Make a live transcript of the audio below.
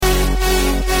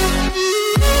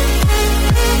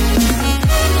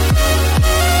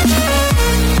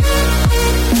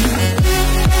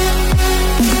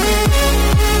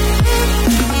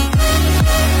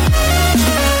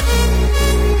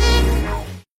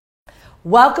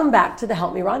Welcome back to the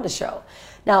Help Me Rhonda show.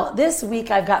 Now, this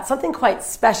week I've got something quite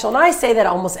special, and I say that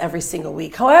almost every single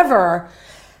week. However,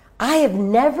 I have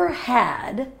never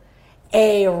had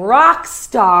a rock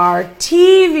star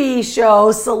TV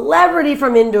show celebrity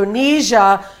from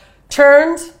Indonesia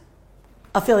turned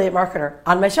affiliate marketer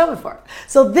on my show before.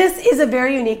 So this is a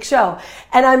very unique show.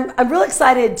 And I'm real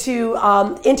excited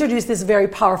to introduce this very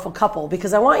powerful couple,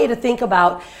 because I want you to think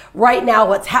about right now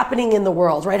what's happening in the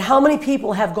world, right? How many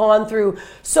people have gone through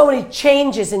so many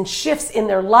changes and shifts in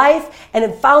their life and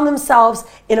have found themselves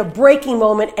in a breaking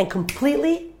moment and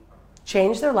completely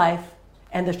changed their life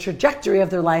and the trajectory of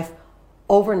their life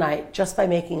overnight just by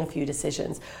making a few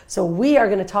decisions. So we are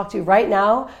going to talk to you right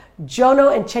now,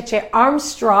 Jono and Cheche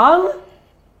Armstrong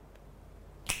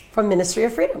from Ministry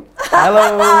of Freedom.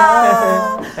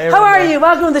 Hello. Hey, how are you?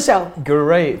 Welcome to the show.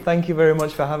 Great. Thank you very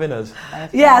much for having us.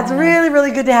 Yeah, it's really,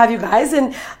 really good to have you guys.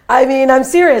 And I mean, I'm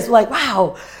serious. Like,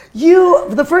 wow,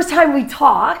 the first time we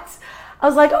talked, I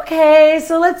was like, okay,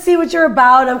 so let's see what you're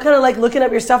about. I'm kind of like looking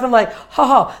up your stuff. I'm like,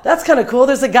 that's kind of cool.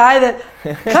 There's a guy that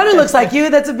kind of looks like you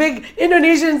that's a big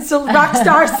Indonesian rock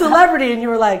star celebrity. And you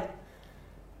were like,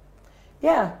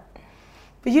 yeah.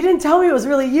 But you didn't tell me it was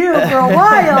really you for a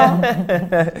while.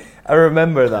 I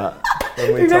remember that.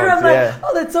 When we remember, talked, I'm like,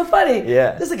 oh, that's so funny.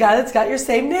 Yeah. There's a guy that's got your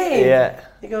same name. Yeah.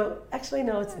 You go, actually,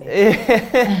 no, it's me.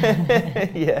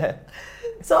 Yeah.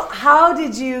 So how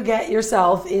did you get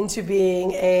yourself into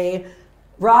being a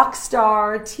rock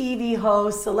star, TV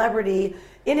host, celebrity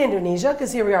in Indonesia?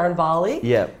 Because here we are in Bali.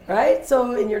 Yeah. Right?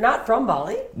 So, and you're not from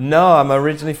Bali. No, I'm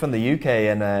originally from the UK,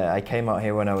 and I came out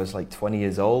here when I was like 20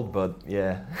 years old, but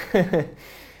yeah.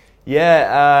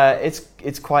 Yeah,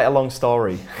 it's quite a long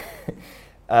story.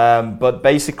 But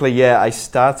basically, yeah, I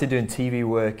started doing TV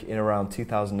work in around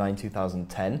 2009,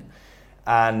 2010.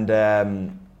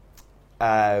 And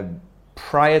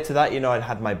prior to that, I'd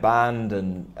had my band,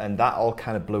 and that all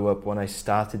kind of blew up when I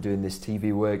started doing this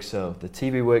TV work. So the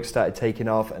TV work started taking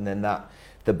off, and then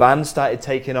the band started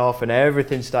taking off, and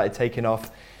everything started taking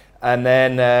off. And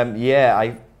then,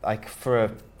 I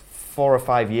for 4 or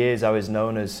 5 years, I was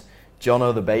known as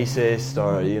Jono the bassist,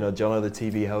 or Jono the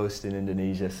TV host in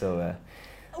Indonesia. So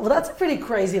well, that's a pretty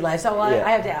crazy lifestyle. Well,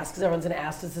 I have to ask, because everyone's going to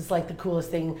ask, this is like the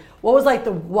coolest thing. What was like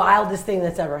the wildest thing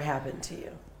that's ever happened to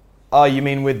you? Oh, you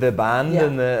mean with the band? Yeah.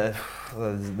 And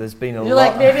there's been a lot. You're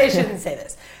like, maybe I shouldn't say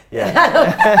this.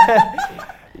 Yeah.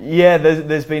 Yeah,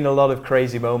 there's been a lot of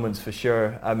crazy moments for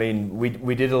sure. I mean,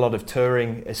 we did a lot of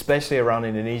touring, especially around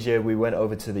Indonesia. We went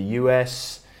over to the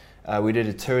US. We did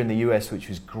a tour in the US, which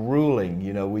was grueling.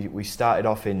 We started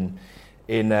off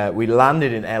we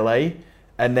landed in LA,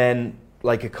 and then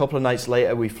like a couple of nights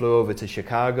later, we flew over to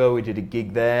Chicago. We did a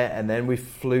gig there, and then we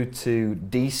flew to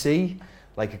DC,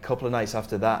 like a couple of nights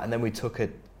after that, and then we took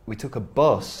a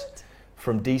bus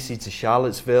from DC to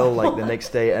Charlottesville, like the next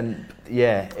day, and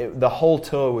yeah, the whole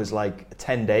tour was like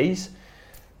 10 days.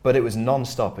 But it was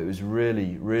non-stop. It was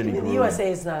really, really grueling. The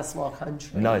USA is not a small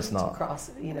country. No, it's not.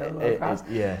 Across.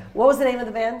 Yeah. What was the name of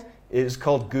the band? It was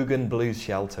called Guggen Blues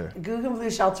Shelter. Guggen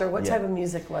Blues Shelter. What type of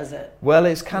music was it? Well,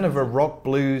 it's kind of a rock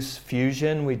blues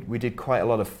fusion. We did quite a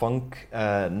lot of funk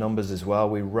numbers as well.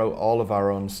 We wrote all of our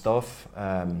own stuff.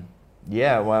 And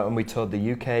we toured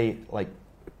the UK like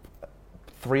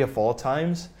 3 or 4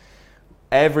 times.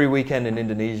 Every weekend in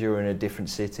Indonesia, we're in a different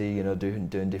city, doing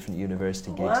different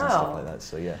university gigs and stuff like that.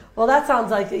 So yeah. Well, that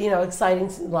sounds like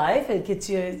exciting life. It gets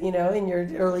you, in your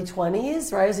early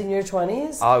 20s, right? It was in your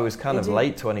 20s. Oh, it was kind of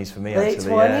late 20s for me, late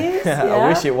actually. Late 20s. Yeah. I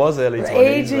wish it was early 20s.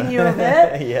 Aging you a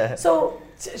bit. Yeah. So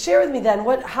share with me then,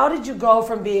 how did you go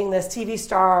from being this TV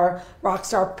star, rock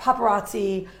star,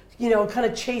 paparazzi, kind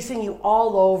of chasing you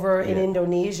all over in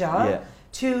Indonesia?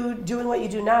 To doing what you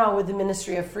do now with the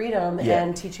Ministry of Freedom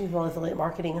and teaching people affiliate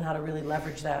marketing and how to really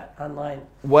leverage that online?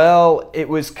 Well, it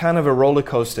was kind of a roller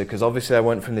coaster, because obviously I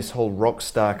went from this whole rock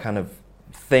star kind of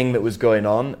thing that was going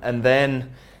on, and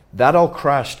then that all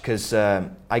crashed because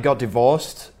I got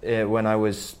divorced when I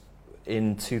was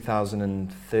in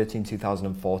 2013,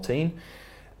 2014,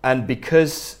 and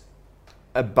because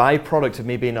a byproduct of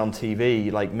me being on TV,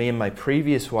 like me and my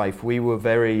previous wife, we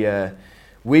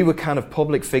were kind of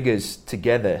public figures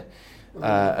together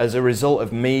as a result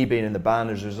of me being in the band,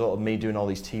 as a result of me doing all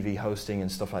these TV hosting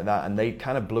and stuff like that. And they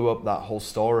kind of blew up that whole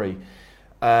story.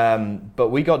 But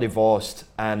we got divorced,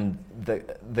 and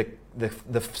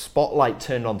the spotlight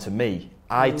turned onto me.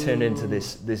 I turned into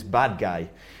this bad guy.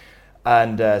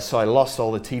 And so I lost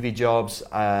all the TV jobs.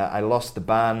 I lost the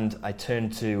band. I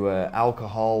turned to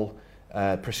alcohol,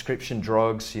 prescription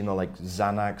drugs, like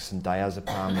Xanax and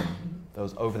diazepam and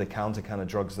those over-the-counter kind of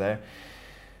drugs there.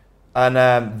 And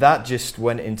that just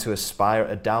went into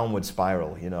a downward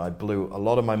spiral. You know, I blew a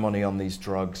lot of my money on these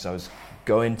drugs. I was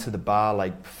going to the bar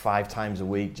like 5 times a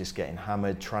week, just getting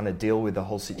hammered, trying to deal with the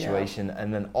whole situation. Yeah.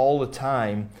 And then all the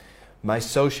time, my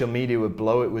social media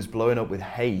was blowing up with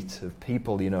hate of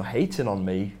people, you know, hating on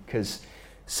me because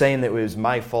saying that it was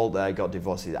my fault that I got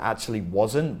divorced. It actually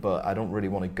wasn't, but I don't really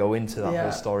want to go into that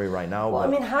whole story right now. Well, I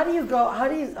mean, how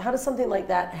does something like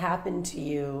that happen to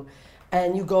you?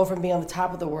 And you go from being on the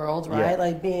top of the world, right?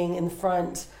 Like being in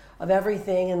front of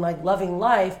everything and like loving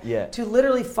life to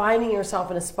literally finding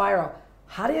yourself in a spiral.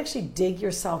 How do you actually dig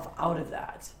yourself out of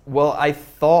that? Well, I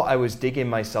thought I was digging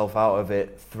myself out of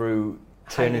it through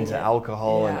turning to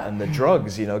alcohol and the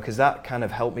drugs, you know, because that kind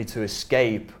of helped me to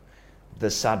escape the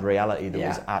sad reality that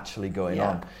was actually going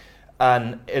on.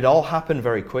 And it all happened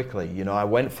very quickly. You know, I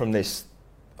went from this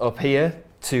up here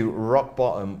to rock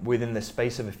bottom within the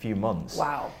space of a few months.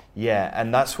 Wow. Yeah,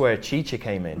 and that's where Chicha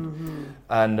came in.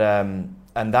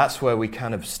 And that's where we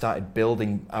kind of started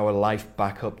building our life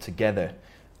back up together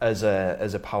as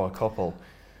a power couple.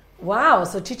 Wow,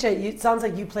 so Chicha, it sounds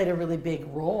like you played a really big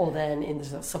role then in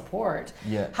the support.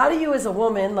 Yeah. How do you as a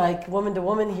woman, like woman to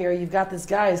woman here, you've got this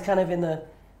guy who's kind of in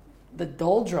the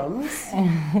doldrums.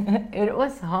 It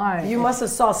was hard. You must have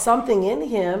saw something in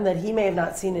him that he may have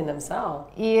not seen in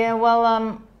himself. Yeah,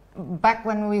 well, back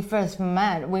when we first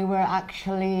met, we were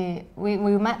actually, we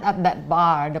met at that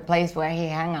bar, the place where he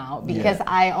hung out, because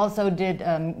I also did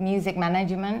music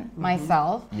management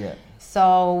myself. Yeah.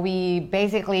 So we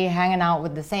basically hanging out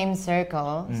with the same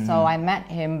circle. So I met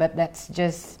him, but that's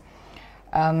just,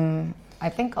 I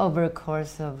think over a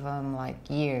course of like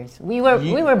years. We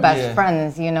were best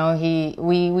friends, you know.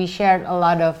 We shared a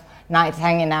lot of nights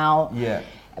hanging out. Yeah.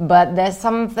 But there's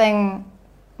something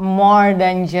more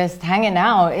than just hanging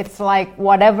out. It's like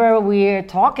whatever we're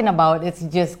talking about, it's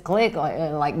just click.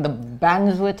 Like the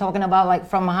bands we're talking about, like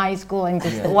from high school and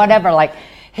just whatever, like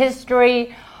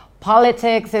history,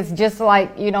 politics. It's just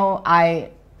like, you know, I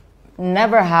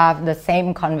never have the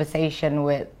same conversation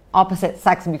with opposite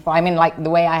sex before. I mean, like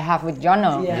the way I have with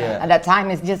Jono. At that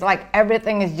time, it's just like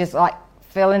everything is just like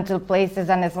fill into places,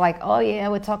 and it's like, oh yeah,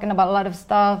 we're talking about a lot of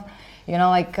stuff. You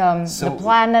know, like the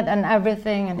planet and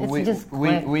everything, and it's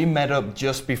we met up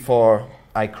just before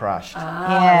I crashed.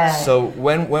 So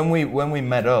when we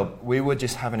met up, we were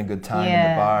just having a good time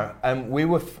in the bar, and we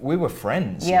were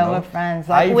friends. Yeah, we're friends.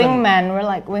 Like wingmen. We're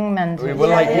like wingmen. We were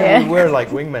we were like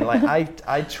wingmen. Like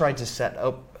I tried to set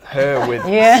up her with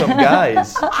some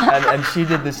guys, and she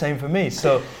did the same for me.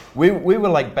 So we were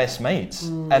like best mates,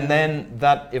 and then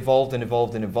that evolved and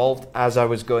evolved and evolved as I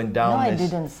was going down. No, I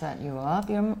didn't set you up.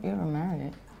 You're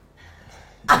married.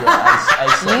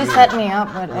 You set me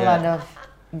up with a lot of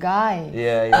guys.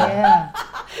 Yeah.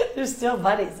 They're still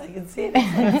buddies. I can see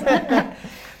it.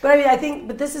 But I mean,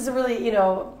 but this is a really, you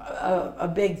know, a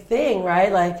big thing,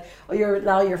 right? Like,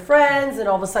 you're friends, and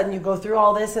all of a sudden you go through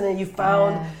all this, and then you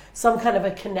found some kind of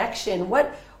a connection.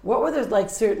 What were there like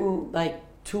certain like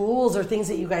tools or things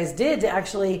that you guys did to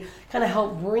actually kind of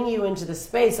help bring you into the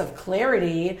space of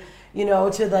clarity, you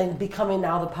know, to then becoming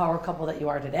now the power couple that you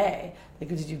are today? Like,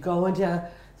 did you go into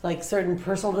like certain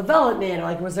personal development, or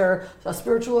like was there a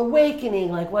spiritual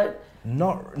awakening? Like what?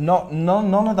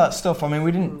 None of that stuff. I mean,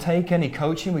 we didn't take any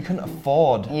coaching. We couldn't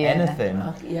afford anything.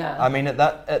 I mean, at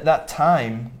that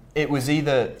time, it was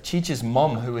either Chicha's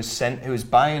mom who was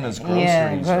buying us groceries.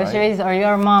 Yeah, groceries, right? Or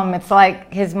your mom. It's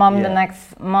like his mom the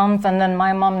next month, and then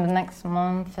my mom the next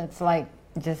month. It's like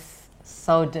just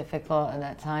so difficult at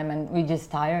that time, and we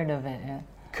just tired of it.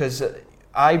 Because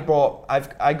I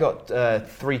got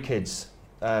 3 kids.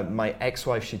 My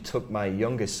ex-wife, she took my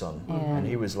youngest son, and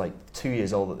he was like 2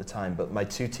 years old at the time, but my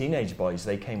 2 teenage boys,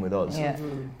 they came with us.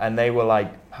 And they were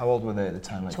like, how old were they at the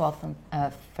time? Like 12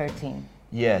 and 13.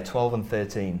 Yeah, 12 and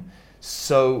 13.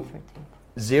 So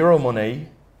 0 money,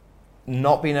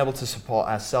 not being able to support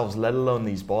ourselves, let alone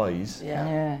these boys.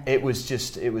 It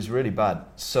was really bad.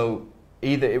 So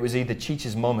it was either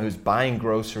Chicha's mum who was buying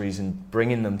groceries and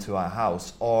bringing them to our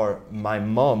house, or my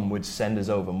mum would send us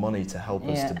over money to help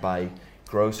us to buy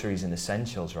groceries and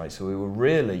essentials, right? So we were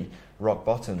really rock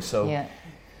bottom. So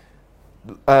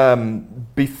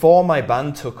before my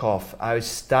band took off, I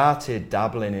started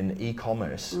dabbling in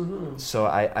e-commerce. So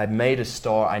I made a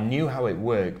store. I knew how it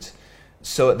worked.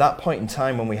 So at that point in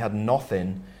time when we had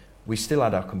nothing, we still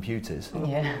had our computers.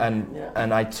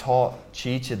 And I taught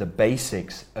Chicha the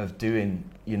basics of doing,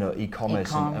 you know,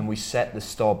 e-commerce, and we set the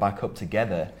store back up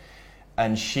together.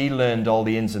 And she learned all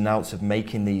the ins and outs of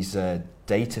making these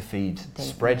data feed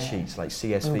spreadsheets, like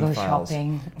CSV Google files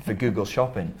Shopping. for Google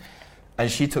Shopping. And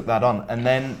she took that on. And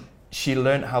then she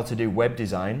learned how to do web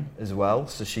design as well,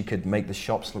 so she could make the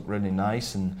shops look really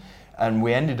nice, and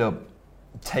we ended up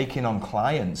taking on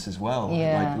clients as well,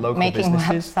 like local making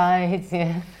businesses.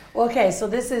 Websites, Okay, so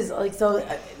this is like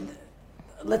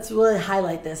let's really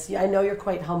highlight this. I know you're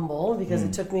quite humble because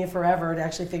it took me forever to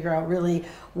actually figure out really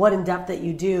what in depth that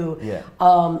you do. Yeah.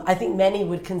 I think many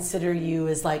would consider you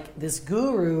as like this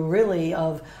guru really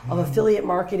of affiliate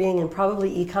marketing and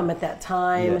probably e-com at that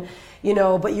time,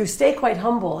 but you stay quite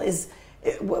humble.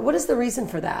 What is the reason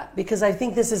for that? Because I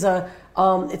think this is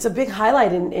it's a big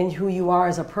highlight in who you are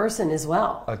as a person as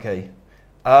well. Okay.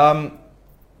 I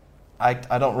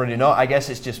don't really know. I guess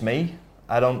it's just me.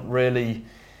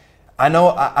 I know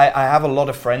I have a lot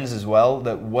of friends as well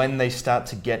that when they start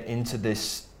to get into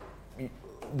this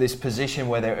position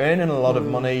where they're earning a lot of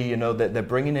money, that they're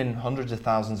bringing in hundreds of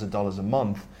thousands of dollars a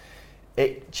month,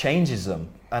 it changes them.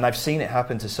 And I've seen it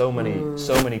happen to so many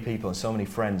people and so many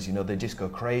friends. They just go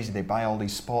crazy. They buy all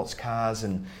these sports cars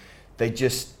and they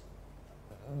just.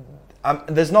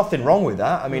 There's nothing wrong with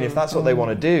that. I mean, if that's what they want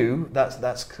to do,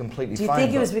 that's completely fine. Do you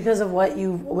think it was because of what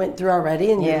you went through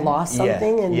already and you lost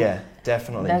something? Yeah,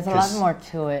 definitely. There's a lot more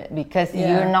to it because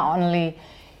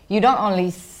you don't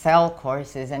only sell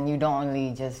courses and you don't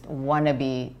only just want to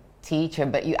be teacher,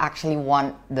 but you actually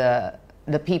want the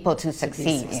people to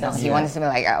succeed. He wants to be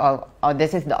like, oh,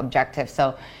 this is the objective.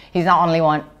 So he's not only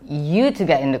want you to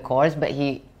get in the course, but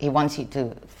he wants you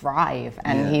to thrive,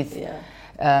 and he's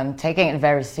taking it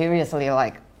very seriously.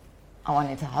 Like, I want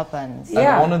it to happen. So.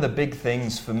 And one of the big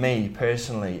things for me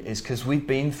personally is because we've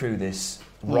been through this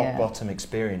rock bottom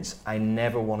experience. I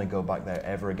never want to go back there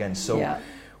ever again. So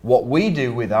what we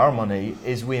do with our money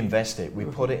is we invest it. We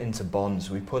put it into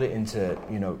bonds. We put it into,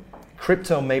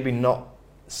 crypto, maybe not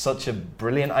such a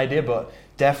brilliant idea, but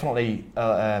definitely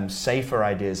safer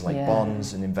ideas like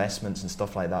bonds and investments and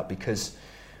stuff like that, because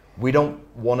we don't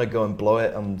want to go and blow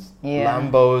it on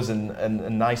Lambos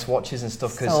and nice watches and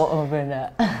stuff. So over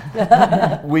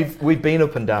that. we've been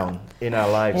up and down in our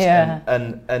lives,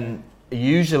 and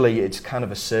usually it's kind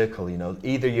of a circle.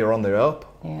 Either you're on the up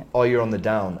or you're on the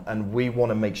down, and we want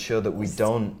to make sure that we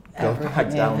don't go back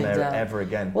down there ever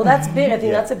again. Well, that's big. I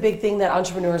think that's a big thing that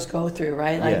entrepreneurs go through,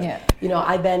 right? Like,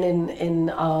 I've been in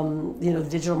the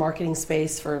digital marketing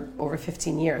space for over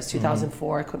 15 years.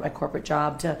 2004, I quit my corporate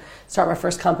job to start my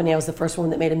first company. I was the first one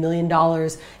that made $1 million,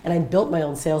 and I built my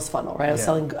own sales funnel, right? I was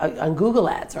selling on Google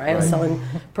Ads, right? I was selling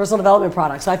personal development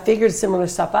products. So I figured similar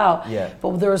stuff out.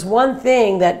 But there was one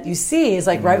thing that you see is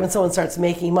like right when someone starts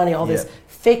making money, all this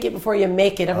fake it before you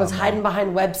make it. Everyone's hiding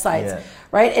behind websites,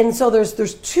 right? And so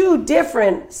there's two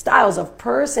different styles of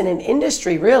person and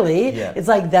industry, really. It's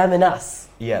like them and us,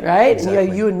 right? Exactly.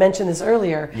 And you had mentioned this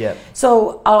earlier.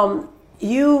 So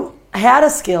you had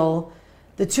a skill.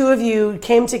 The two of you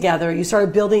came together. You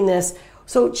started building this.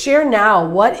 So share now,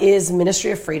 what is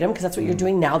Ministry of Freedom? Because that's what you're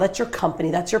doing now. That's your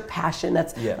company. That's your passion.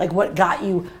 That's like what got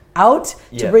you out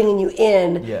to bringing you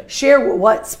in. Share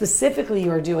what specifically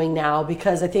you're doing now,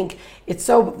 because I think it's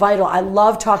so vital. I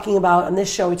love talking about, on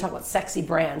this show, we talk about sexy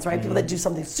brands, right? People that do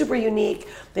something super unique.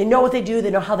 They know what they do.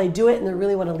 They know how they do it. And they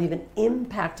really want to leave an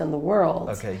impact on the world.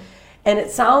 Okay. And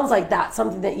it sounds like that's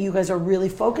something that you guys are really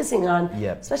focusing on.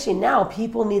 Especially now,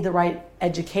 people need the right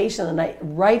education and the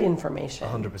right information.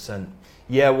 100%.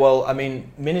 Yeah, well, I mean,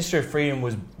 Ministry of Freedom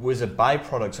was a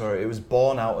byproduct, or it was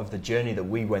born out of the journey that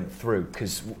we went through,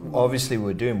 because obviously we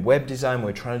were doing web design, we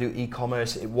were trying to do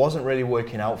e-commerce, it wasn't really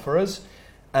working out for us,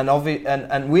 and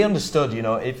we understood,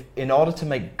 if in order to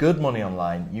make good money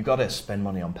online, you got to spend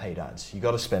money on paid ads, you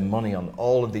got to spend money on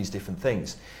all of these different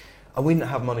things, and we didn't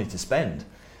have money to spend.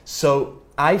 So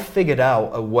I figured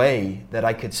out a way that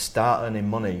I could start earning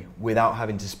money without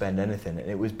having to spend anything, and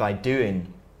it was by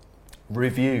doing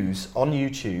reviews on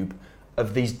YouTube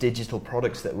of these digital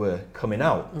products that were coming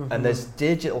out. And there's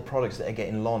digital products that are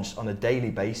getting launched on a daily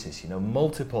basis,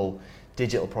 multiple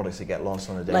digital products that get launched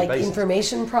on a daily basis. Like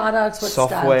information products, what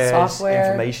software,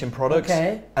 software, information products.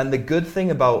 Okay. And the good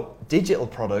thing about digital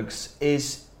products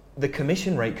is the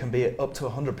commission rate can be up to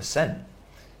 100%.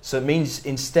 So it means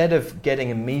instead of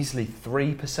getting a measly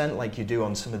 3% like you do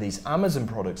on some of these Amazon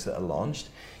products that are launched,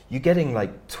 you're getting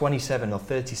like $27 or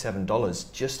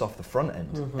 $37 just off the front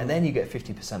end. And then you get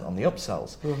 50% on the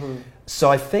upsells. So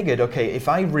I figured, okay, if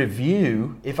I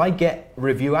get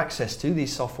review access to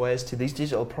these softwares, to these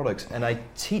digital products, and I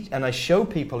teach and I show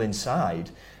people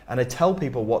inside, and I tell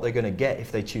people what they're going to get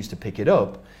if they choose to pick it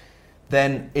up,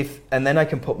 then I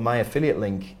can put my affiliate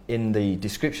link in the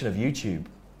description of YouTube,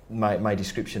 my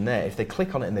description there. If they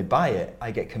click on it and they buy it,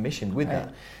 I get commissioned with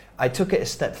that. I took it a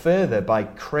step further by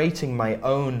creating my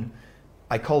own,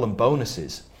 I call them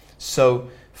bonuses. So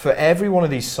for every one of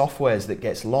these softwares that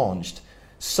gets launched,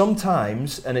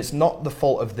 sometimes, and it's not the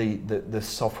fault of the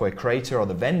software creator or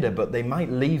the vendor, but they might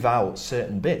leave out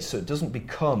certain bits so it doesn't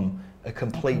become a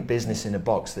complete business in a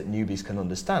box that newbies can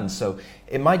understand. So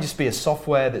it might just be a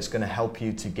software that's going to help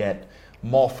you to get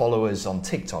more followers on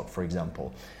TikTok, for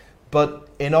example. But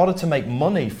in order to make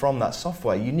money from that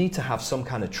software, you need to have some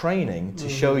kind of training to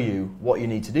show you what you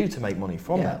need to do to make money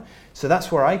from that. So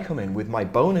that's where I come in with my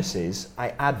bonuses.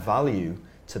 I add value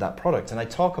to that product, and I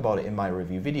talk about it in my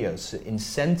review videos to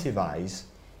incentivize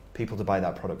people to buy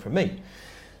that product from me.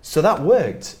 So that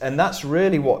worked, and that's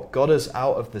really what got us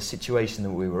out of the situation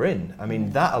that we were in. I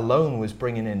mean, that alone was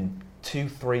bringing in $200,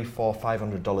 $300,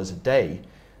 $400, $500 a day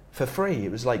for free.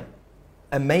 It was like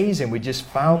amazing. We just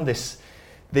found this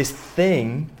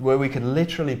thing where we could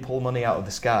literally pull money out of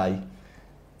the sky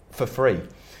for free.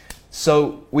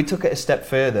 So we took it a step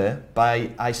further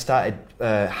I started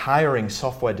hiring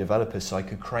software developers so I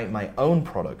could create my own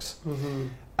products.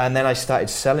 And then I started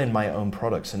selling my own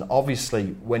products. And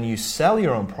obviously, when you sell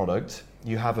your own product,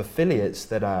 you have affiliates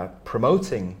that are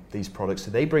promoting these products.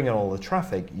 So they bring in all the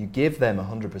traffic. You give them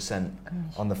 100%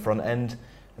 on the front end.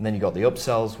 And then you got the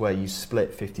upsells where you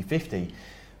split 50-50.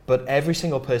 But every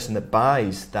single person that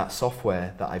buys that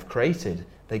software that I've created,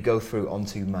 they go through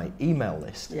onto my email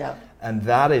list. Yeah. And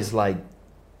that is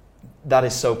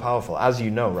so powerful. As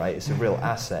you know, right? It's a real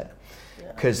asset.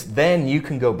 Because then you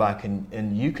can go back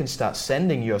and you can start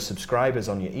sending your subscribers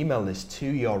on your email list to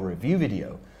your review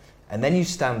video. And then you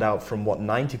stand out from what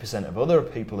 90% of other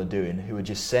people are doing, who are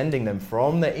just sending them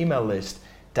from their email list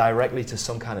directly to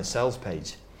some kind of sales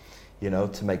page,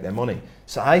 to make their money.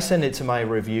 So I send it to my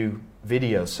review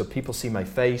videos so people see my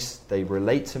face, they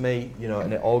relate to me,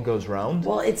 and it all goes round.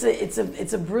 Well, it's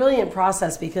a brilliant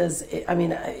process because,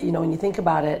 when you think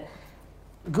about it,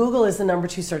 Google is the number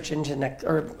 2 search engine,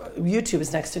 or YouTube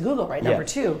is next to Google, right? Number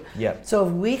 2. Yep. So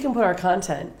if we can put our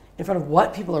content in front of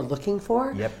what people are looking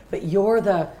for, but you're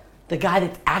the guy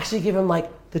that actually give them like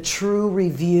the true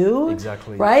review.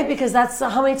 Exactly. Right? Because that's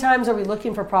how many times are we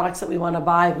looking for products that we want to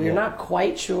buy, but you're not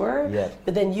quite sure,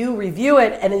 but then you review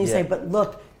it and then you say, but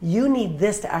look, you need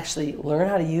this to actually learn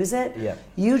how to use it.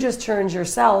 You just turned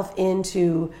yourself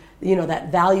into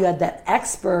that value add, that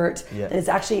expert that is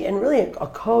actually, and really a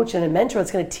coach and a mentor that's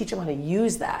going to teach them how to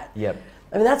use that. I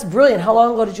mean, that's brilliant. How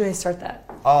long ago did you start that?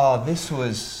 Oh, this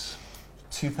was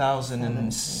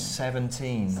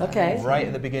 2017. Okay. Right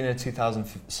at the beginning of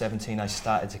 2017, I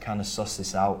started to kind of suss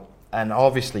this out, and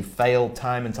obviously failed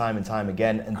time and time and time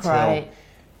again until...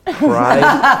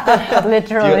 Cried.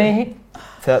 Literally.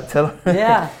 Tell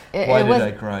Yeah. Why did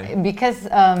I cry? Because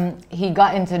he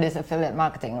got into this affiliate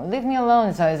marketing. Leave me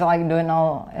alone. So it's like doing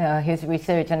all his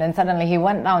research, and then suddenly he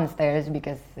went downstairs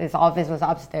because his office was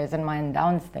upstairs and mine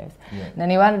downstairs. Then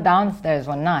he went downstairs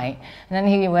one night, and then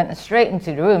he went straight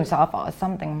into the room. So I thought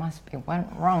something must be went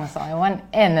wrong. So I went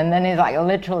in, and then he's like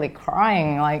literally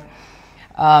crying, like.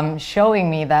 Showing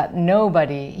me that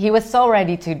he was so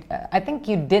ready to, I think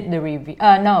you did the review,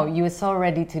 no, you were so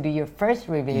ready to do your first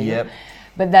review,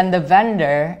 but then the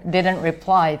vendor didn't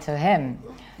reply to him.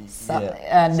 So,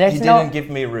 he didn't give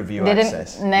me review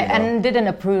access. And didn't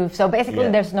approve, so basically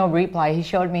there's no reply. He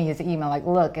showed me his email, like,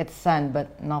 look, it's sent,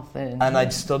 but nothing. And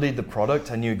I'd studied the product,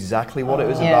 I knew exactly what it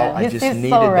was about, I just needed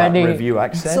so that review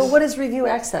access. So what is review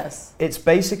access? It's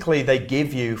basically, they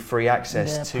give you free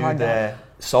access to their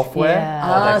software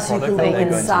or their so you product can that they're go going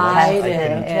to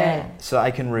inside launch. So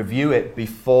I can review it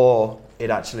before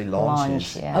it actually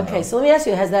launches. Okay, so let me ask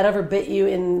you, has that ever bit you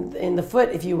in the foot,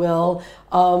 if you will,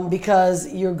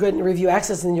 because you're good in review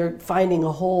access and you're finding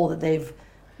a hole that they've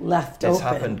left open? It's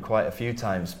happened quite a few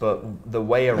times, but the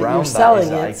way around that is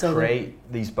that I create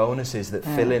these bonuses that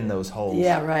fill in those holes.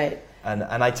 Yeah, right. And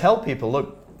I tell people,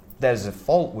 look, there's a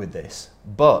fault with this,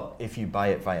 but if you buy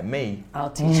it via me,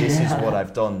 I'll teach you. This is what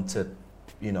I've done to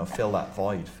fill that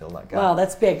void, fill that gap. Wow,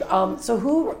 that's big. So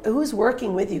who's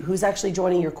working with you? Who's actually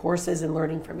joining your courses and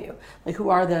learning from you? Like,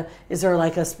 is there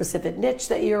like a specific niche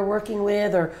that you're working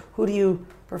with, or who do you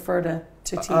prefer to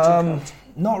teach and coach?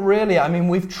 Not really. I mean,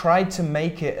 we've tried to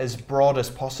make it as broad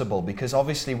as possible because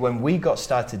obviously when we got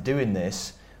started doing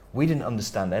this, we didn't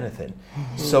understand anything.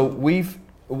 So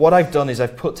what I've done is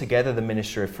I've put together the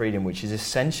Ministry of Freedom, which is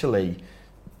essentially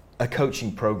a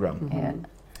coaching program.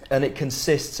 And it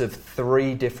consists of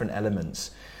 3 different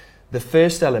elements. The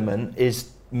first element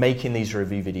is making these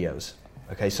review videos.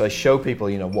 Okay, so I show people,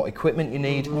 what equipment you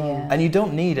need, and you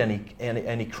don't need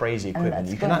any crazy equipment.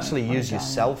 You can actually use your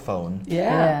cell phone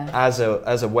as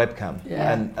a webcam,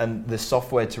 and the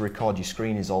software to record your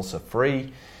screen is also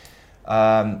free.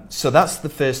 So that's the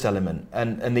first element,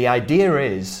 and the idea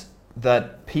is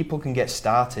that people can get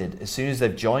started as soon as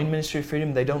they've joined Ministry of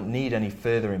Freedom. They don't need any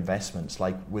further investments.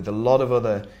 Like with a lot of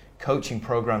other coaching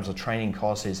programs or training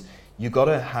courses, you've got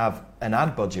to have an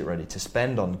ad budget ready to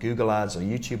spend on Google ads or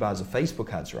YouTube ads or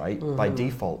Facebook ads, right? By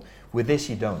default. With this,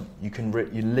 you don't.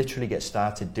 You literally get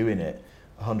started doing it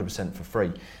 100% for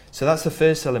free. So that's the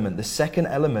first element. The second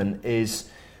element is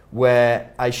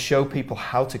where I show people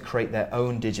how to create their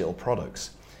own digital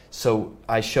products. So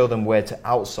I show them where to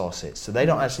outsource it. So they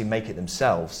don't actually make it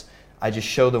themselves. I just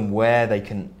show them where they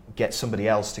can get somebody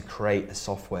else to create a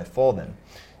software for them.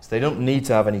 So they don't need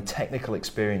to have any technical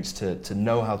experience to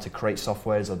know how to create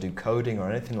softwares or do coding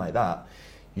or anything like that.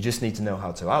 You just need to know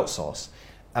how to outsource.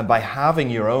 And by having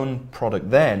your own product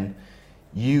then,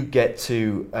 you get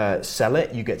to sell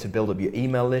it, you get to build up your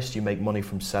email list, you make money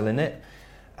from selling it,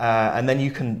 and then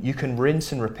you can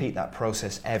rinse and repeat that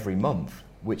process every month,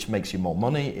 which makes you more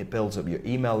money, it builds up your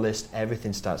email list,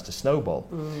 everything starts to snowball.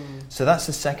 So that's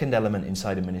the second element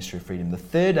inside of Ministry of Freedom. The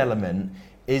third element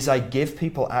is I give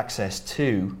people access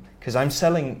to, because I'm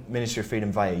selling Ministry of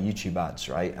Freedom via YouTube ads,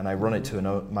 right? And I run it to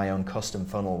my own custom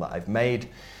funnel that I've made,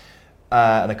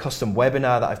 and a custom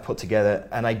webinar that I've put together,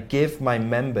 and I give my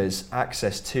members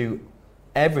access to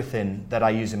everything that I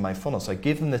use in my funnel. So I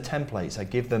give them the templates, I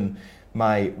give them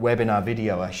my webinar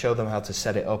video, I show them how to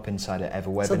set it up inside of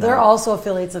every webinar. So they're also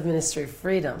affiliates of Ministry of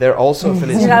Freedom. They're also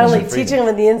affiliates You're of not Ministry only of Freedom. teaching them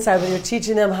on the inside, but you're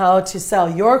teaching them how to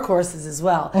sell your courses as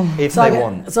well. If so they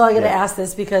want. So I'm going to ask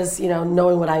this because,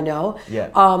 knowing what I know,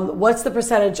 what's the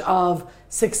percentage of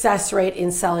success rate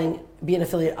in be an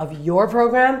affiliate of your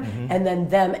program, and then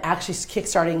them actually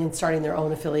kickstarting and starting their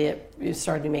own affiliate,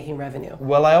 starting making revenue?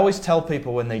 Well, I always tell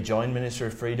people when they join Ministry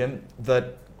of Freedom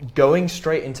that going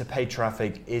straight into paid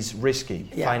traffic is risky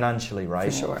financially,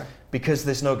 right? For sure. Because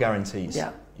there's no guarantees,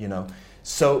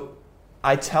 So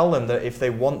I tell them that if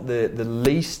they want the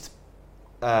least,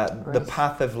 the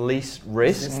path of least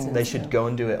risk, they should go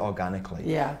and do it organically.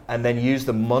 Yeah. And then use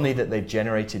the money that they've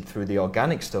generated through the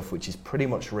organic stuff, which is pretty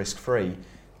much risk-free,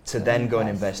 to then go and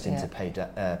invest into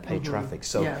paid traffic.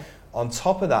 So on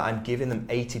top of that, I'm giving them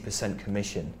 80%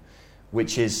 commission,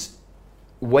 which is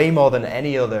way more than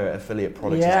any other affiliate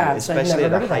product, especially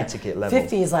at a high ticket level.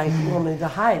 50 is like normally the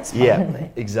highest. Yeah,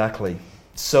 exactly.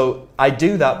 So I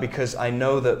do that because I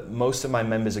know that most of my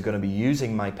members are going to be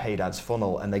using my paid ads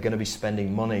funnel, and they're going to be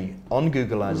spending money on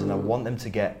Google ads, and I want them to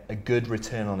get a good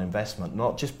return on investment,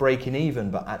 not just breaking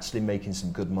even, but actually making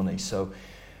some good money. So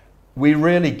we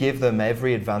really give them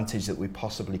every advantage that we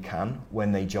possibly can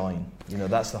when they join.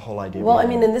 That's the whole idea. Well,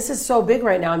 and this is so big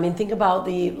right now. Think about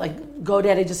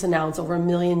GoDaddy just announced over 1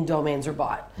 million domains were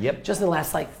bought. Yep. Just in the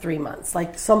last 3 months,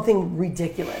 something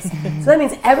ridiculous. So that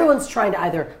means everyone's trying to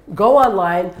either go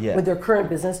online with their current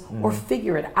business or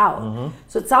figure it out.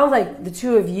 So it sounds like the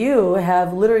two of you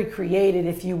have literally created,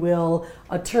 if you will,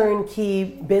 a turnkey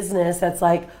business that's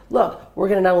like, look, we're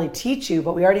going to not only teach you,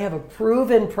 but we already have a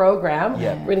proven program.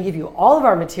 Yeah. We're going to give you all of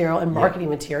our material and marketing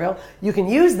material. You can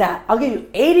use that. I'll give you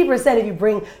 80% if you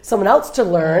bring someone else to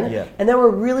learn, and then we're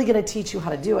really going to teach you how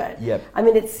to do it. Yep.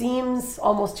 It seems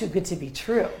almost too good to be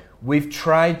true. We've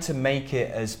tried to make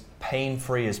it as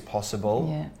pain-free as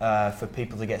possible for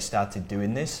people to get started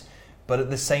doing this. But at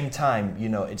the same time,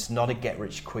 it's not a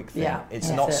get-rich-quick thing. Yeah, it's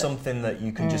not something that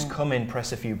you can just come in,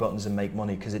 press a few buttons and make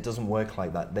money, because it doesn't work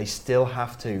like that. They still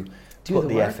have to put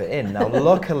the effort in. Now,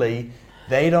 luckily,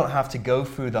 they don't have to go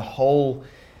through the whole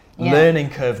learning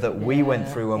curve that we went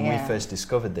through when we first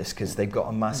discovered this, because they've got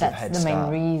a massive head start. That's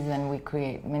the main reason we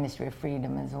create Ministry of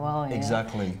Freedom as well.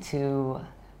 Exactly. To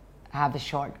have a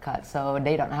shortcut, so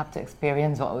they don't have to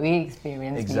experience what we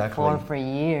experienced before for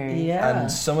years. Yeah. And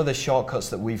some of the shortcuts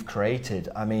that we've created,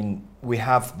 we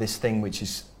have this thing which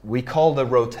is, we call the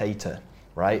rotator,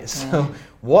 right? So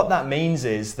what that means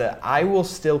is that I will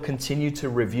still continue to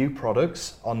review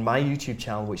products on my YouTube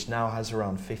channel, which now has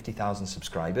around 50,000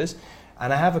 subscribers.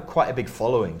 And I have quite a big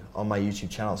following on my YouTube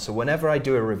channel. So whenever I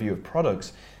do a review of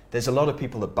products, there's a lot of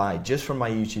people that buy just from my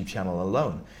YouTube channel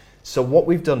alone. So what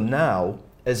we've done now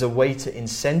as a way to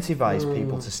incentivize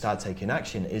people to start taking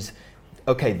action is,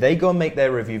 okay, they go and make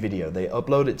their review video, they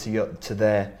upload it to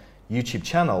their YouTube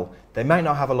channel. They might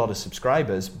not have a lot of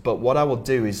subscribers, but what I will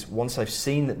do is, once I've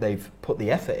seen that they've put the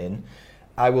effort in,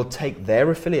 I will take their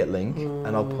affiliate link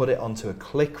and I'll put it onto a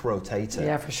click rotator.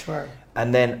 Yeah, for sure.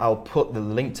 And then I'll put the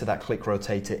link to that click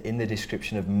rotator in the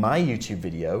description of my YouTube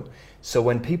video. So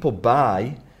when people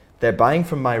buy, they're buying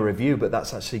from my review, but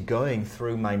that's actually going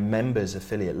through my members'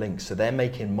 affiliate links. So they're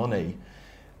making money.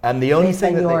 And the only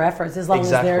thing that your efforts, as long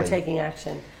as they're taking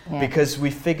action. Yeah. Because we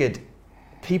figured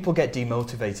people get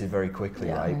demotivated very quickly,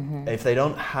 right? If they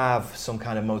don't have some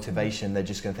kind of motivation, they're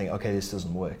just going to think, okay, this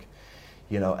doesn't work.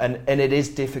 You know, and it is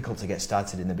difficult to get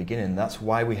started in the beginning. That's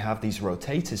why we have these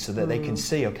rotators, so that they can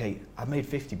see, okay, I made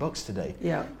 $50 today.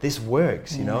 Yeah. This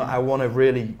works, you know. I want to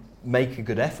really make a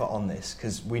good effort on this,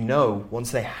 because we know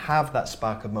once they have that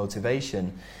spark of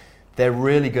motivation, they're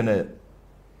really going to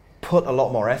put a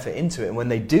lot more effort into it. And when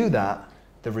they do that,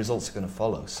 the results are going to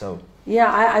follow. So yeah,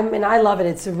 I mean, I love it.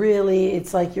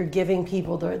 It's like you're giving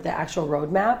people the actual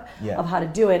roadmap of how to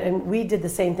do it. And we did the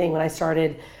same thing when I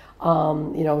started,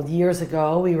 years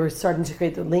ago. We were starting to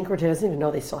create the link rotators. I didn't even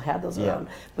know they still had those around.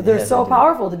 But they're so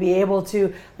powerful to be able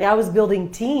to, I was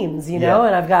building teams, and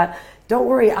I've got, don't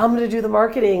worry, I'm going to do the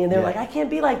marketing. And they're like, I can't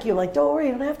be like you. I'm like, don't worry,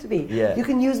 you don't have to be. Yeah. You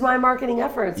can use my marketing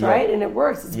efforts, right? And it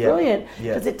works. It's brilliant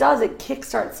because it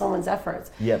kickstarts someone's efforts.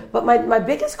 But my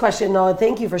biggest question, though, and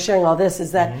thank you for sharing all this,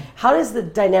 is that how does the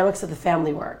dynamics of the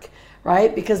family work?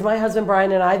 Right? Because my husband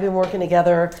Brian and I have been working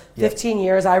together 15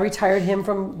 years. I retired him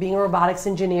from being a robotics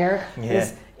engineer.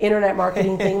 His internet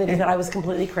marketing thing that he thought I was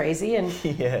completely crazy. And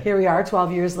here we are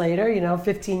 12 years later,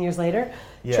 15 years later,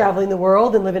 traveling the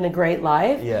world and living a great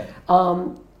life.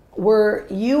 Were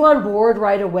you on board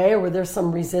right away, or were there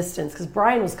some resistance? Because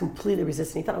Brian was completely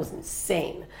resistant. He thought it was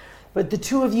insane. But the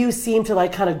two of you seem to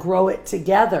kind of grow it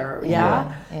together.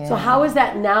 So how is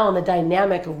that now in the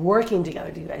dynamic of working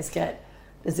together?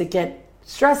 Does it get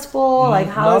stressful? Like,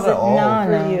 how is it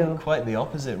for you? Quite the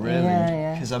opposite, really.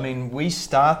 Because, I mean, we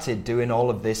started doing all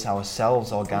of this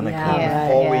ourselves organically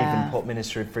before we even put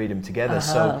Ministry of Freedom together.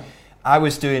 So I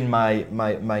was doing my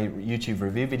YouTube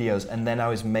review videos, and then I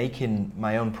was making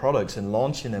my own products and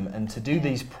launching them. And to do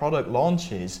these product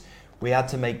launches, we had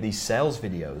to make these sales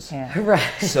videos.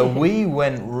 So we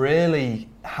went really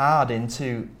hard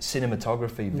into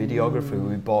cinematography, videography.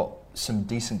 We bought some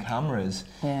decent cameras.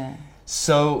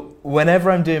 So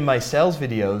whenever I'm doing my sales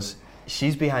videos,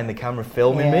 she's behind the camera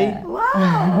filming me.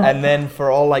 Wow. And then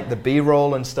for all like the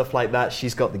B-roll and stuff like that,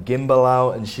 she's got the gimbal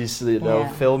out and she's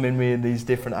filming me in these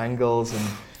different angles. And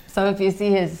so if you see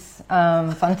his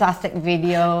fantastic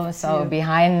video, so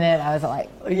behind it, I was like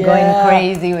going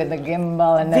crazy with the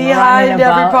gimbal, and then behind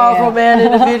every powerful man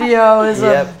in the video is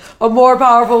a more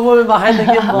powerful woman behind the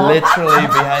gimbal. Literally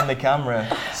behind the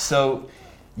camera. So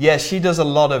yeah, she does a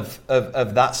lot of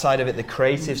that side of it, the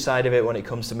creative side of it when it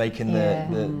comes to making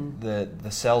the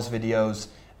sales videos.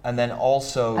 And then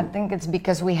also, I think it's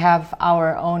because we have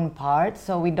our own part,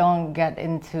 so we don't get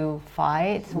into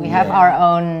fights. We have our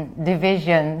own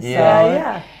division.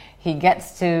 So he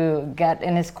gets to get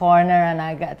in his corner and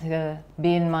I get to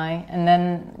be in mine. And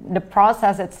then the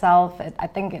process itself, I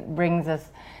think it brings us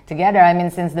together. I mean,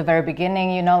 since the very beginning,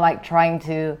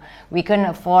 we couldn't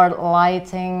afford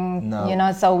lighting,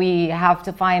 so we have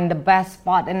to find the best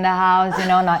spot in the house,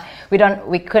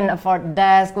 we couldn't afford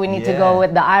desk. We need to go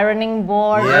with the ironing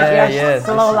board,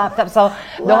 slow laptop. So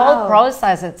the whole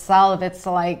process itself, it's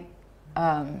like,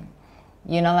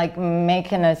 like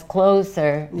making us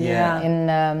closer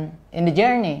in the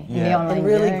journey, in the online and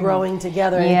really journey. growing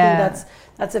together. And I think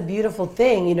that's a beautiful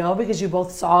thing, because you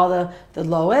both saw the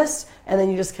lowest, and then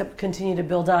you just continue to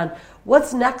build on.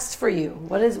 What's next for you?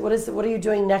 What are you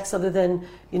doing next other than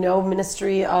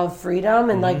Ministry of Freedom,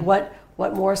 and like what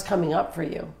more is coming up for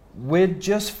you? We're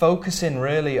just focusing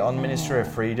really on Ministry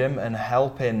of Freedom and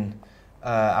helping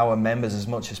our members as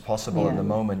much as possible at the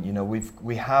moment.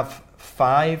 We have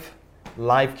 5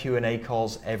 live Q&A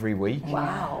calls every week.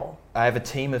 Wow. I have a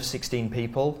team of 16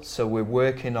 people, so we're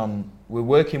working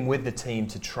with the team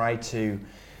to try to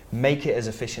make it as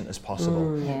efficient as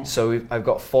possible. So I've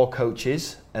got 4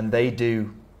 coaches, and they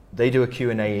do a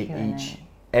Q&A each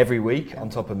every week on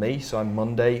top of me. So I'm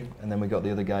Monday, and then we got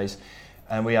the other guys.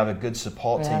 And we have a good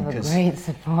support team. We have a great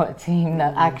support team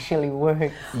that actually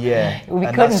works. Yeah. We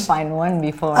couldn't find one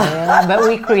before, but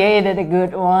we created a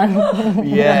good one.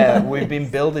 We've been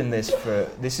building this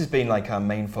has been like our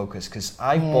main focus, because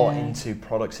I bought into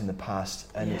products in the past,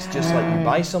 and it's just like you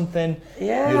buy something,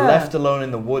 you're left alone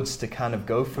in the woods to kind of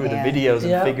go through the videos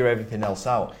and figure everything else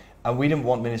out. And we didn't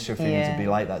want Ministry of Freedom to be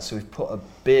like that, so we've put a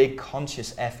big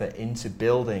conscious effort into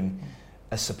building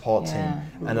a support team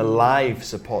and a live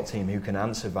support team who can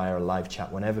answer via a live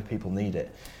chat whenever people need it.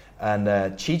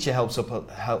 And Chicha helps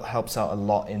out a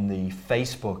lot in the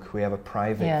Facebook. We have a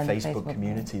private Facebook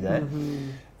community there.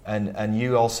 And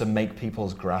you also make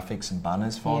people's graphics and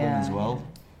banners for them as well.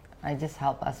 I just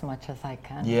help as much as I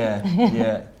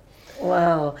can.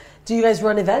 Wow. Do you guys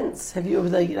run events? Have you,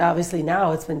 obviously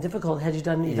now it's been difficult. Had you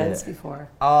done events before?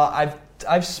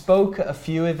 I've spoke at a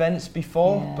few events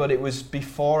before, but it was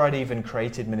before I'd even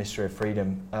created Ministry of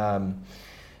Freedom.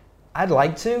 I'd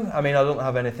like to. I mean, I don't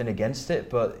have anything against it,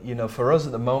 but for us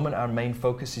at the moment, our main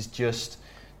focus is just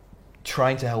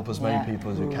trying to help as many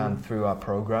people as we can through our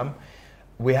program.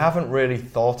 we haven't really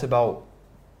thought about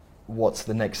what's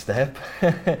the next step.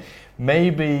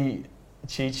 Maybe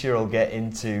Chicha will get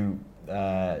into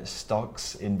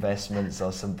stocks, investments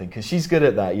or something, because she's good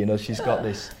at that, you know. She's got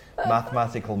this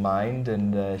mathematical mind,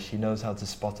 and she knows how to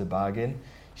spot a bargain.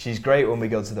 She's great when we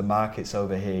go to the markets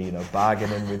over here, you know,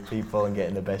 bargaining with people and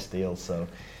getting the best deals. So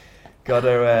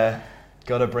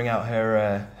gotta bring out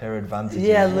her advantages.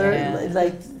 Yeah,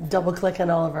 like double click on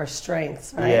all of our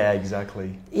strengths, right? Yeah,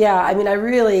 exactly. Yeah, I mean,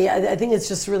 I think it's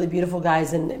just really beautiful,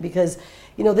 guys, and because,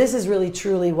 you know, this is really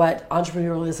truly what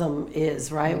entrepreneurialism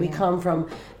is, right? We come from,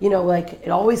 you know, like, it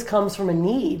always comes from a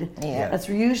need. Yeah. That's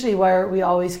usually where we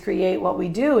always create what we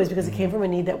do, is because it came from a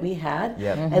need that we had,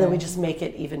 and then we just make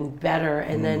it even better,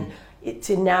 and then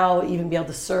to now even be able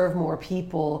to serve more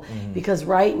people, because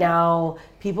right now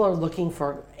people are looking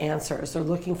for answers, they're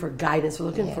looking for guidance, they're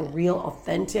looking for real,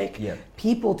 authentic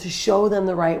people to show them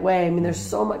the right way. I mean, there's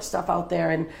so much stuff out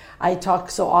there, and I talk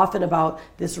so often about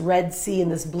this Red Sea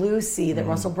and this Blue Sea that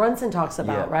Russell Brunson talks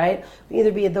about, right? We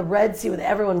either be at the Red Sea where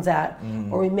everyone's at,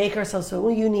 or we make ourselves so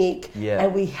unique,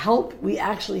 and we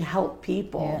actually help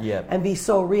people and be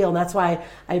so real. And that's why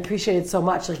I appreciate it so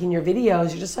much. Like, in your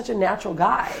videos, you're just such a natural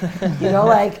guy. You know,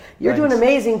 like, you're doing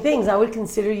amazing things. I would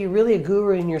consider you really a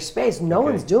guru in your space. No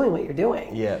one's doing what you're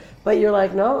doing. But you're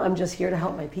like, no, I'm just here to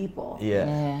help my people.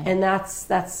 And that's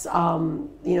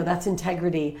you know, that's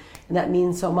integrity, and that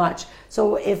means so much.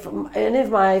 So if any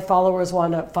of my followers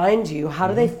want to find you, how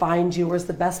do they find you? Where's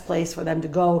the best place for them to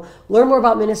go learn more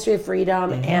about Ministry of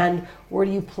Freedom, and where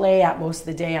do you play at most of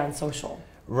the day on social?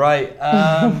 Right.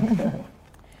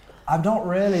 I'm not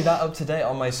really that up to date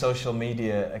on my social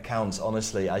media accounts,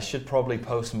 honestly. I should probably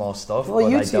post more stuff, but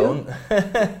YouTube. I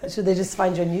don't. Should they just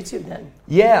find you on YouTube then?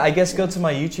 Yeah, I guess go to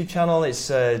my YouTube channel. It's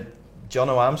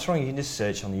Jono Armstrong. You can just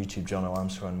search on YouTube Jono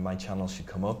Armstrong and my channel should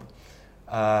come up.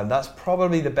 That's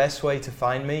probably the best way to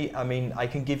find me. I mean, I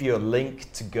can give you a link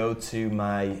to go to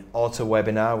my auto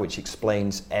webinar, which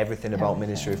explains everything about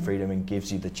Ministry of Freedom and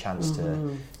gives you the chance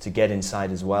to get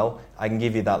inside as well. I can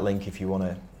give you that link if you want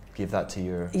to give that to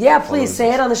your please followers.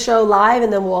 say it on the show live,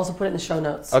 and then we'll also put it in the show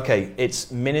notes. Okay, it's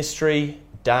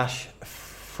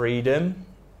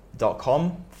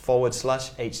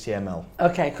ministry-freedom.com/HTML.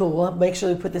 Okay, cool. We'll make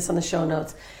sure we put this on the show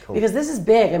notes, because this is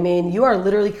big. I mean, you are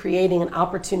literally creating an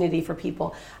opportunity for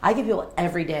people. I give people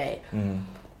every day,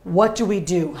 what do we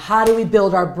do? How do we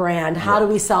build our brand? How do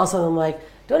we sell something? Like,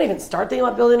 don't even start thinking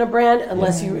about building a brand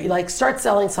unless you like start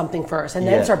selling something first, and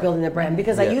then start building the brand.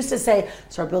 Because I used to say,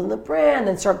 start building the brand,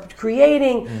 then start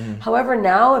creating. However,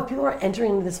 now if people are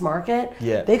entering into this market,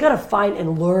 they got to find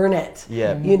and learn it.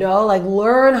 You know, like,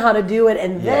 learn how to do it,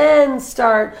 and then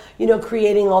start, you know,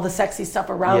 creating all the sexy stuff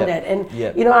around it. And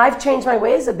you know, I've changed my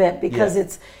ways a bit, because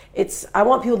it's I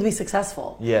want people to be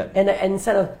successful. And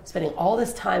instead of spending all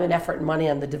this time and effort and money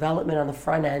on the development on the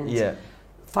front end,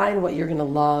 find what you're going to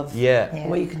love,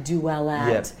 what you can do well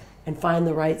at, and find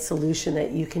the right solution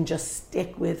that you can just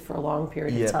stick with for a long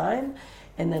period of time,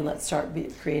 and then let's start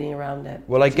creating around it.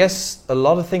 Well, I guess a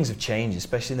lot of things have changed,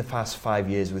 especially in the past 5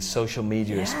 years with social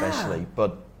media especially.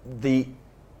 But the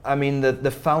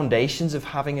foundations of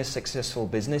having a successful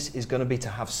business is going to be to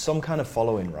have some kind of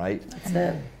following, right? That's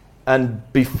it. And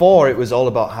before, it was all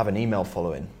about having email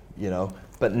following, you know.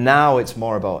 But now it's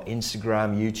more about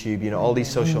Instagram, YouTube, you know, all these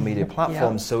social media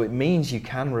platforms. So it means you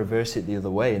can reverse it the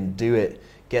other way and do it,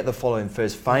 get the following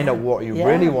first, find out what you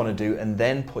really want to do, and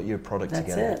then put your product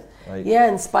together. That's it. Right? Yeah,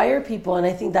 inspire people. And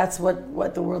I think that's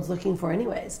what the world's looking for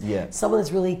anyways. Someone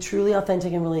that's really, truly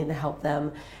authentic and willing to help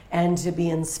them and to be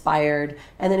inspired.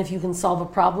 And then if you can solve a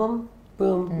problem,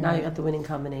 boom, now you got the winning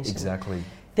combination. Exactly.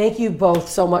 Thank you both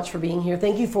so much for being here.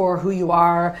 Thank you for who you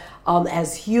are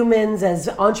as humans, as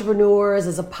entrepreneurs,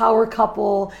 as a power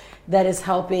couple that is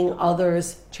helping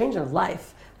others change their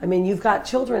life. I mean, you've got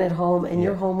children at home, and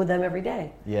you're home with them every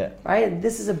day. Right? And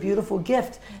this is a beautiful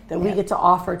gift that we get to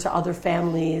offer to other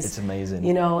families. It's amazing.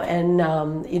 You know, and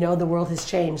you know, the world has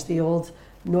changed. The old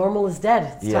normal is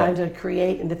dead. It's time to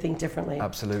create and to think differently.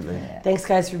 Absolutely. Thanks,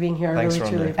 guys, for being here. Thanks, I really,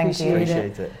 truly Rhonda.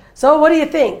 appreciate it. So what do you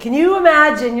think? Can you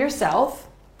imagine yourself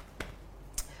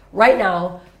right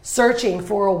now searching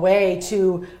for a way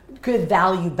to give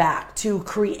value back, to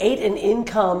create an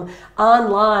income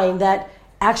online that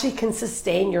actually can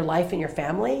sustain your life and your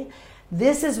family?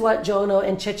 This is what Jono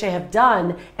and Chiche have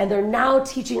done, and they're now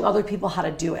teaching other people how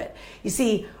to do it. You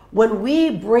see, when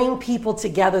we bring people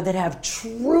together that have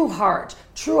true heart,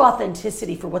 true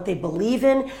authenticity for what they believe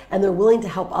in, and they're willing to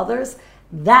help others,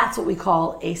 that's what we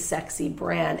call a sexy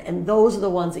brand, and those are the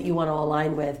ones that you want to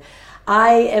align with.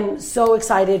 I am so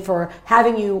excited for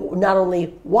having you not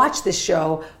only watch this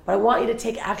show, but I want you to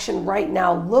take action right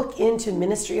now. Look into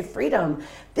Ministry of Freedom.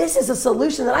 This is a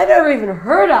solution that I've never even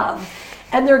heard of.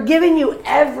 And they're giving you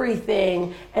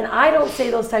everything. And I don't say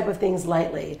those type of things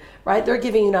lightly, right? They're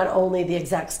giving you not only the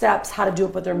exact steps, how to do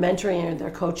it, but they're mentoring you,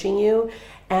 they're coaching you.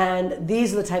 And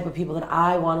these are the type of people that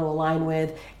I want to align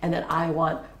with and that I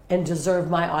want and deserve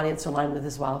my audience to align with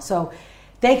as well. So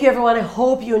thank you, everyone. I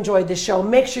hope you enjoyed this show.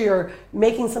 Make sure you're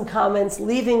making some comments,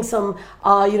 leaving some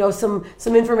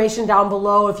information down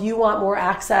below if you want more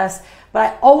access.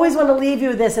 But I always want to leave you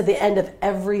with this at the end of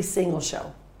every single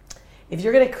show. If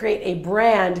you're going to create a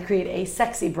brand, create a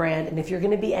sexy brand. And if you're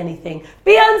going to be anything,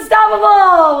 be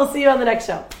unstoppable. We'll see you on the next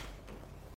show.